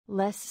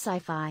Less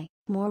sci-fi,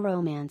 more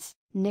romance.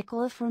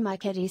 Nicola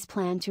Formichetti's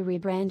plan to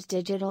rebrand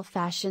digital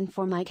fashion.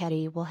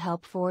 Formichetti will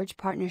help forge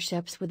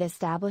partnerships with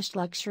established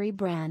luxury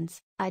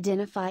brands,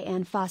 identify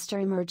and foster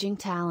emerging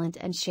talent,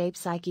 and shape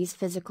SYKY's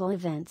physical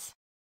events.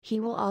 He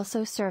will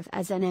also serve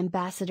as an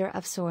ambassador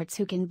of sorts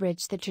who can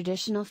bridge the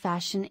traditional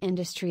fashion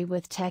industry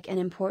with tech, an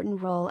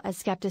important role as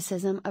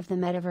skepticism of the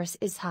metaverse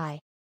is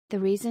high. The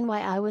reason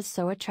why I was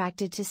so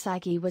attracted to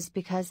SYKY was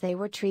because they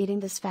were treating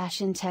this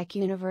fashion tech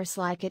universe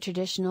like a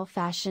traditional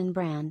fashion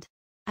brand.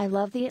 I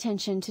love the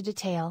attention to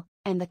detail,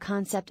 and the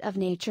concept of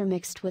nature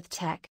mixed with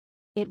tech.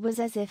 It was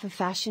as if a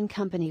fashion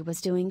company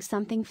was doing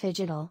something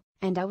Phygital,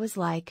 and I was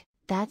like,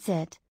 that's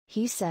it,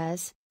 he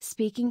says,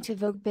 speaking to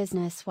Vogue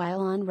Business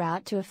while en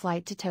route to a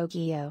flight to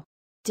Tokyo.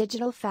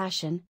 Digital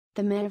fashion,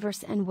 the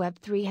metaverse and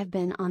Web3 have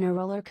been on a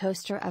roller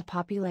coaster of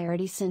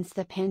popularity since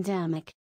the pandemic.